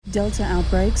Delta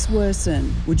outbreaks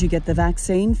worsen. Would you get the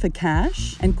vaccine for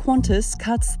cash? And Qantas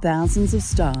cuts thousands of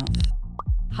staff.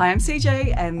 Hi, I'm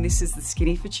CJ and this is the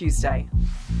Skinny for Tuesday.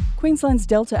 Queensland's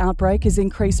Delta outbreak has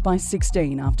increased by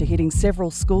 16 after hitting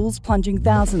several schools, plunging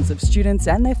thousands of students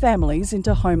and their families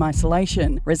into home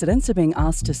isolation. Residents are being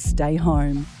asked to stay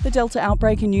home. The Delta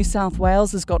outbreak in New South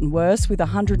Wales has gotten worse with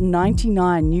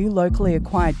 199 new locally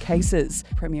acquired cases.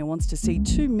 The Premier wants to see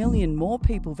 2 million more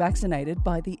people vaccinated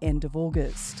by the end of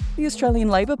August. The Australian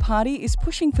Labor Party is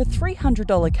pushing for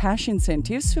 $300 cash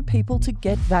incentives for people to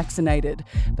get vaccinated,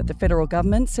 but the federal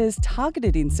government says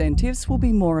targeted incentives will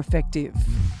be more effective.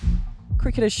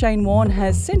 Cricketer Shane Warne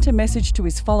has sent a message to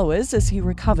his followers as he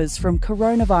recovers from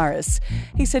coronavirus.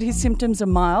 He said his symptoms are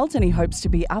mild and he hopes to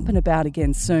be up and about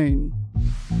again soon.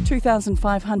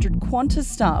 2,500 Qantas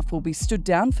staff will be stood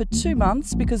down for 2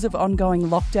 months because of ongoing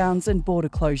lockdowns and border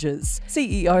closures.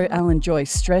 CEO Alan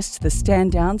Joyce stressed the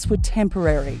stand-downs were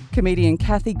temporary. Comedian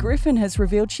Kathy Griffin has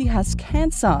revealed she has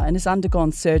cancer and has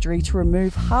undergone surgery to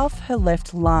remove half her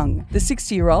left lung. The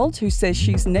 60-year-old, who says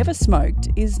she's never smoked,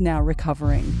 is now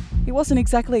recovering. It wasn't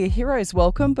exactly a hero's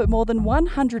welcome, but more than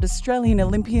 100 Australian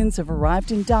Olympians have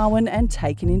arrived in Darwin and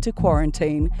taken into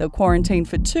quarantine. They'll quarantine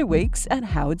for 2 weeks at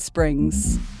Howard Springs.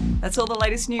 That's all the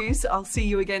latest news. I'll see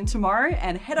you again tomorrow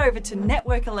and head over to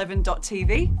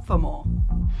network11.tv for more.